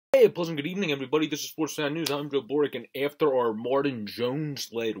Hey, pleasant good evening, everybody. This is Sports Fan News. I'm Joe Boric, and after our Martin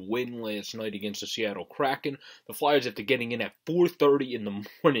Jones-led win last night against the Seattle Kraken, the Flyers, after getting in at 4:30 in the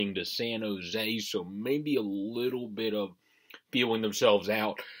morning to San Jose, so maybe a little bit of feeling themselves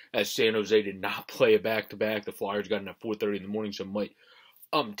out, as San Jose did not play a back-to-back. The Flyers got in at 4:30 in the morning, so it might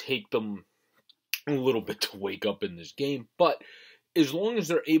take them a little bit to wake up in this game. But as long as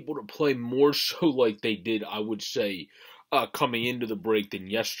they're able to play more so like they did, I would say, coming into the break than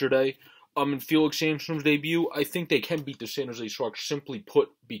yesterday, in Felix Sandstrom's debut, I think they can beat the San Jose Sharks, simply put,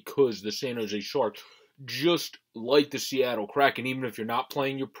 because the San Jose Sharks, just like the Seattle Kraken, even if you're not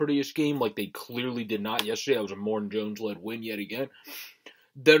playing your prettiest game, like they clearly did not yesterday, that was a Martin Jones-led win yet again,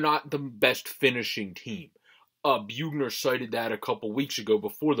 they're not the best finishing team. Bugner cited that a couple weeks ago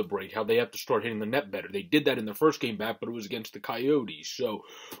before the break, how they have to start hitting the net better. They did that in their first game back, but it was against the Coyotes. So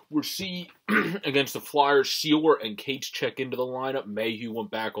we'll see against the Flyers, Sealer and Cates check into the lineup. Mayhew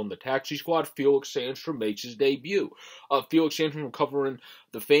went back on the taxi squad. Felix Sandstrom makes his debut. Felix Sandstrom covering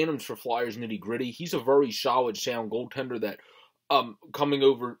the Phantoms for Flyers nitty gritty. He's a very solid, sound goaltender that coming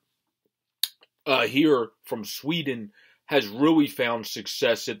over here from Sweden has really found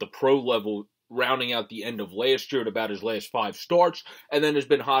success at the pro level, rounding out the end of last year at about his last 5 starts, and then has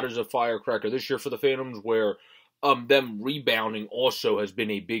been hot as a firecracker this year for the Phantoms, where them rebounding also has been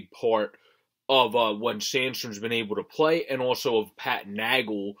a big part of when Sandstrom's been able to play, and also of Pat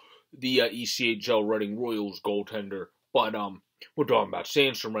Nagel, the ECHL Reading Royals goaltender. But we're talking about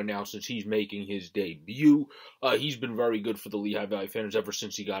Sandstrom right now since he's making his debut. He's been very good for the Lehigh Valley Phantoms ever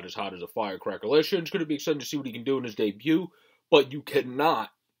since he got as hot as a firecracker last year. It's going to be exciting to see what he can do in his debut, but you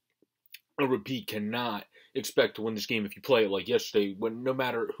cannot expect to win this game if you play it like yesterday, when no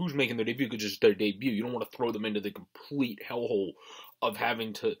matter who's making their debut, because it's their debut, you don't want to throw them into the complete hellhole of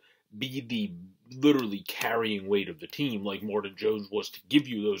having to be the literally carrying weight of the team like Martin Jones was, to give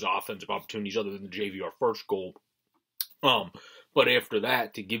you those offensive opportunities other than the JVR first goal. But after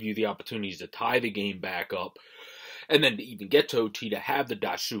that, to give you the opportunities to tie the game back up, and then to even get to OT, to have the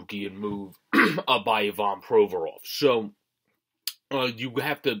Datsyukian move by Ivan Provorov. So you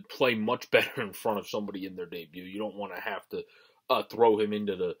have to play much better in front of somebody in their debut. You don't want to have to throw him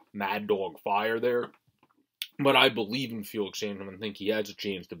into the Mad Dog fire there. But I believe in Felix Sandstrom and think he has a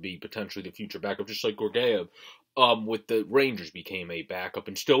chance to be potentially the future backup, just like Georgiev with the Rangers became a backup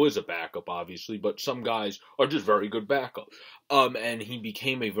and still is a backup, obviously. But some guys are just very good backup. And he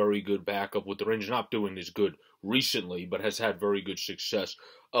became a very good backup with the Rangers, not doing as good recently, but has had very good success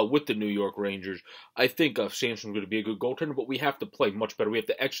with the New York Rangers. I think Sandstrom's going to be a good goaltender, but we have to play much better. We have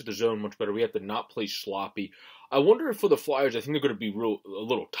to exit the zone much better. We have to not play sloppy. I wonder if for the Flyers, I think they're going to be a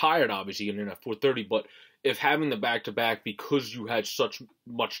little tired, obviously, getting in at 4:30, but if having the back-to-back, because you had such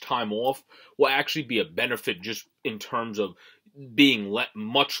much time off, will actually be a benefit just in terms of being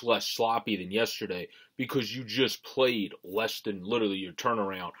much less sloppy than yesterday, because you just played less than literally your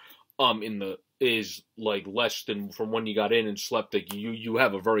turnaround is like less than from when you got in and slept. Like you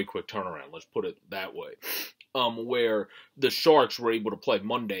have a very quick turnaround, let's put it that way. Where the Sharks were able to play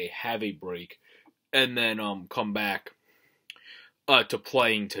Monday, have a break, and then come back to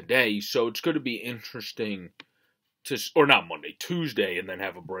playing today. So it's going to be interesting or not Monday, Tuesday, and then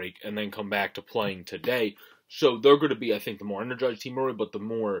have a break, and then come back to playing today. So they're going to be, I think, the more energized team, but the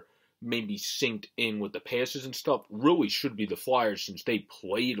more maybe synced in with the passes and stuff really should be the Flyers, since they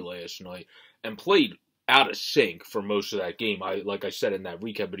played last night and played out of sync for most of that game. Like I said in that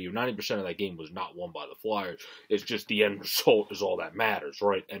recap video, 90% of that game was not won by the Flyers. It's just the end result is all that matters,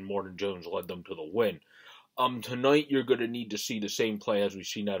 right? And Martin Jones led them to the win. Tonight you're going to need to see the same play as we've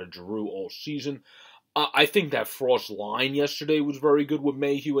seen out of Giroux all season. I think that Frost line yesterday was very good with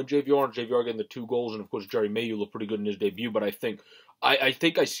Mayhew and JVR, and JVR getting the 2 goals, and of course Jerry Mayhew looked pretty good in his debut, but I think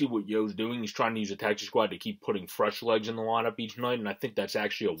I see what Yo's doing. He's trying to use a taxi squad to keep putting fresh legs in the lineup each night, and I think that's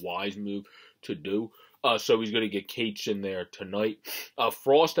actually a wise move to do. So he's going to get Cates in there tonight.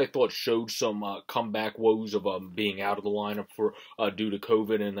 Frost, I thought, showed some comeback woes of being out of the lineup for due to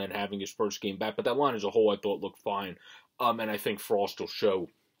COVID and then having his first game back. But that line as a whole, I thought, looked fine. And I think Frost will show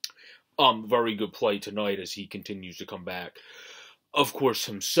very good play tonight as he continues to come back. Of course,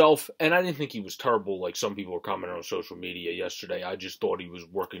 himself, and I didn't think he was terrible like some people were commenting on social media yesterday. I just thought he was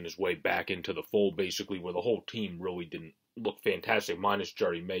working his way back into the fold, basically, where the whole team really didn't look fantastic, minus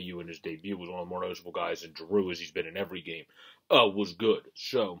Jerry Mayhew in his debut, was one of the more noticeable guys, and Giroux, as he's been in every game, was good.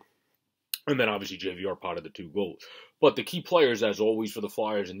 So, and then obviously JVR potted the 2 goals. But the key players, as always, for the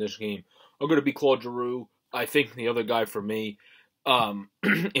Flyers in this game are going to be Claude Giroux. I think the other guy for me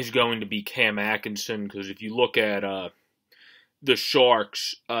is going to be Cam Atkinson, because if you look at the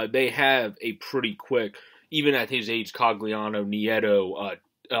Sharks, they have a pretty quick, even at his age, Cogliano, Nieto,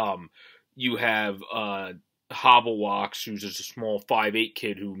 You have Hobblewocks, who's just a small 5'8"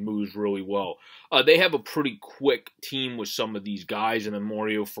 kid who moves really well. They have a pretty quick team with some of these guys, and then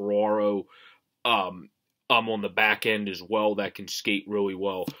Mario Ferraro on the back end as well that can skate really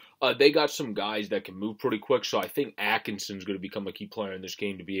well. They got some guys that can move pretty quick, so I think Atkinson's going to become a key player in this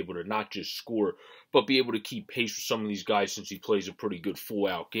game to be able to not just score, but be able to keep pace with some of these guys since he plays a pretty good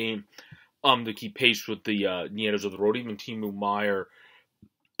full-out game. To keep pace with the Nietos of the road. Even Timo Meyer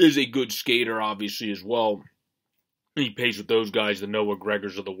is a good skater, obviously, as well. He plays with those guys, the Noah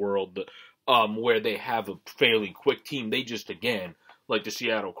Gregors of the world, where they have a fairly quick team. They just, again, like the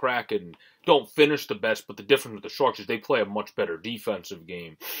Seattle Kraken, don't finish the best, but the difference with the Sharks is they play a much better defensive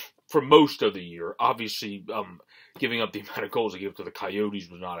game for most of the year. Obviously, giving up the amount of goals they gave to the Coyotes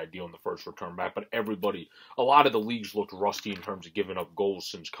was not ideal in the first return back, but a lot of the leagues looked rusty in terms of giving up goals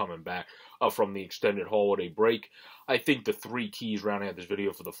since coming back from the extended holiday break. I think the three keys rounding out this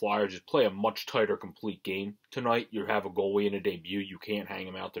video for the Flyers is play a much tighter, complete game tonight. You have a goalie in a debut. You can't hang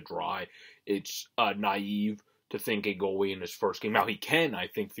him out to dry. It's naive to think a goalie in his first game. Now, he can, I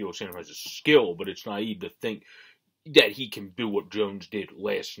think, Felix Sandstrom has a skill, but it's naive to think that he can do what Jones did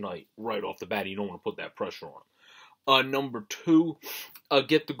last night right off the bat. You don't want to put that pressure on. Number two,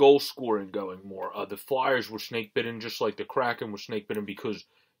 get the goal scoring going more. The Flyers were snake-bitten just like the Kraken were snake-bitten because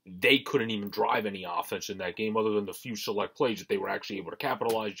they couldn't even drive any offense in that game other than the few select plays that they were actually able to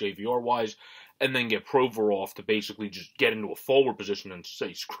capitalize JVR-wise and then get Provorov to basically just get into a forward position and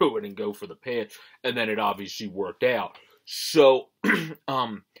say screw it and go for the pass, and then it obviously worked out. So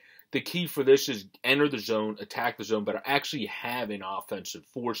the key for this is enter the zone, attack the zone, but actually have an offensive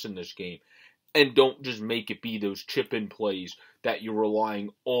force in this game. And don't just make it be those chip-in plays that you're relying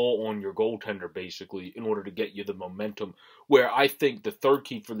all on your goaltender, basically, in order to get you the momentum. Where I think the third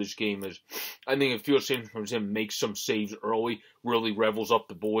key for this game is, I think if Felix Sandstrom comes in, makes some saves early, really revels up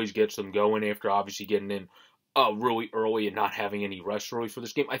the boys, gets them going after obviously getting in really early and not having any rest early for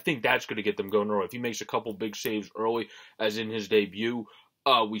this game, I think that's going to get them going early. If he makes a couple big saves early, as in his debut,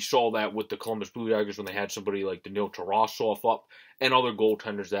 we saw that with the Columbus Blue Jackets when they had somebody like Daniil Tarasov up and other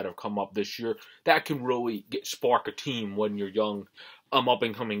goaltenders that have come up this year. That can really spark a team when your young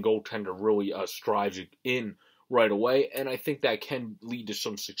up-and-coming goaltender really strives in right away. And I think that can lead to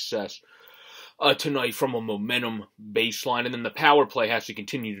some success tonight from a momentum baseline. And then the power play has to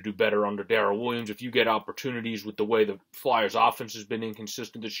continue to do better under Darrell Williams. If you get opportunities with the way the Flyers offense has been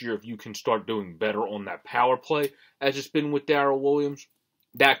inconsistent this year, if you can start doing better on that power play as it's been with Darrell Williams,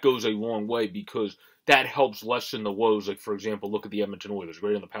 that goes a long way because that helps lessen the woes. Like, for example, look at the Edmonton Oilers,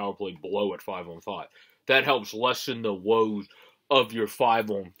 great on the power play, below at 5-on-5. That helps lessen the woes of your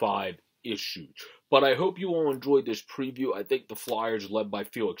 5-on-5 issues. But I hope you all enjoyed this preview. I think the Flyers, led by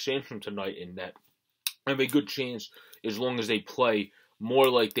Felix Sandstrom tonight in net, have a good chance as long as they play more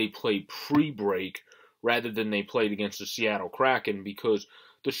like they played pre-break rather than they played against the Seattle Kraken, because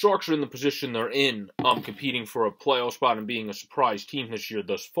the Sharks are in the position they're in, competing for a playoff spot and being a surprise team this year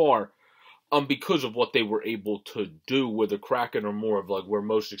thus far, because of what they were able to do, where the Kraken are more of like where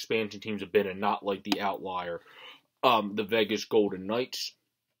most expansion teams have been and not like the outlier, the Vegas Golden Knights.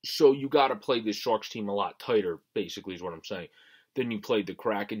 So you got to play this Sharks team a lot tighter, basically is what I'm saying, than you played the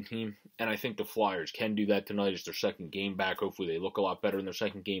Kraken team. And I think the Flyers can do that tonight. It's their second game back. Hopefully they look a lot better in their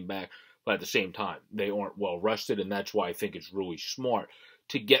second game back. But at the same time, they aren't well rested, and that's why I think it's really smart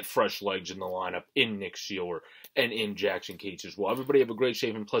to get fresh legs in the lineup in Nick Seeler and in Jackson Cates as well. Everybody have a great,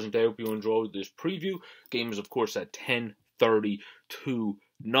 safe, and pleasant day. I hope you enjoyed this preview. Game is, of course, at 10:30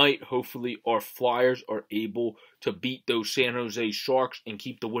 tonight. Hopefully our Flyers are able to beat those San Jose Sharks and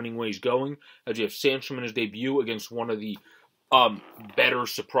keep the winning ways going, as you have Sandstrom in his debut against one of the better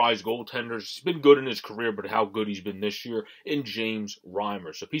surprise goaltenders. He's been good in his career, but how good he's been this year in James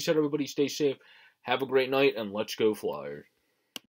Reimer. So peace out, everybody. Stay safe. Have a great night, and let's go Flyers.